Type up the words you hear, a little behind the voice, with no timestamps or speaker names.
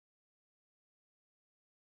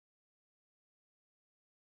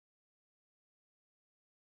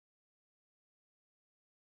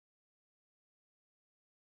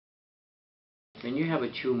When you have a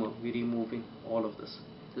tumor, we're removing all of this.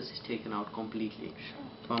 This is taken out completely.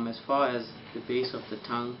 From as far as the base of the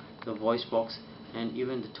tongue, the voice box, and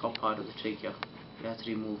even the top part of the trachea. That's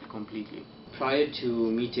removed completely. Prior to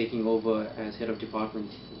me taking over as head of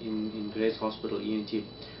department in Grace Hospital ENT,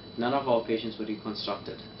 none of our patients were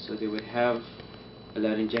reconstructed. So they would have a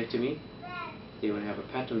laryngectomy, they would have a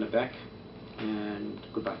pat on the back, and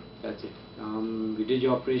goodbye. That's it. We did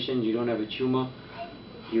your operation, you don't have a tumor,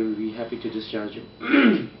 you'll be happy to discharge you.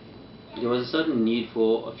 There was a certain need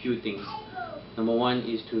for a few things. Number one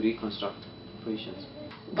is to reconstruct patients.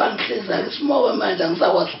 Not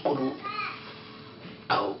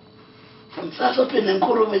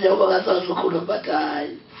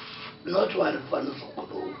one fun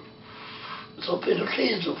so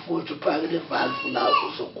please full to pack the valve now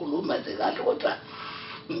so kuluma the gat water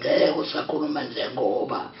ngeke usakhuluma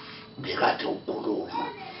njengoba ngekade ukhuluma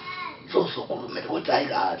so kuluma ukuthi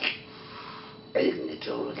ayikahle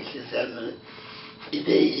ayingitho ukuthi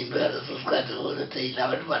ibe imbere sosikade ukuthi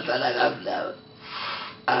labantu badlala kabi.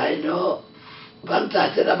 I know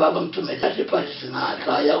bangithathe lababa ngithumela iphasi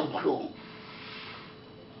singadla ya ubuhlungu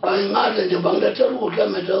ayingaze nje bangilethela ukudla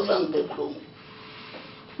manje uzangibe buhlungu.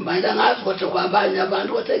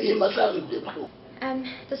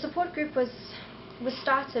 The support group was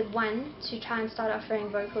started, one, to try and start offering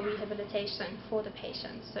vocal rehabilitation for the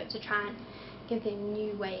patients, so to try and give them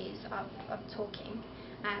new ways of talking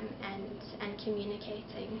and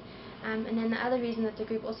communicating. And then the other reason that the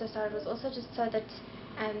group also started was also just so that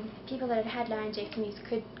people that had laryngectomies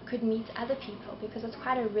could meet other people, because it's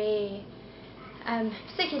quite a rare,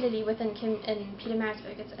 particularly in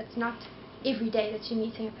Pietermaritzburg, it's not every day that you're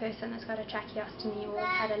meeting a person that's got a tracheostomy or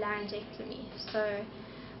had a laryngectomy. So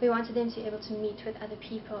we wanted them to be able to meet with other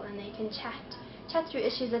people, and they can chat through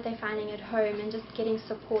issues that they're finding at home and just getting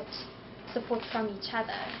support from each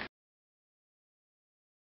other.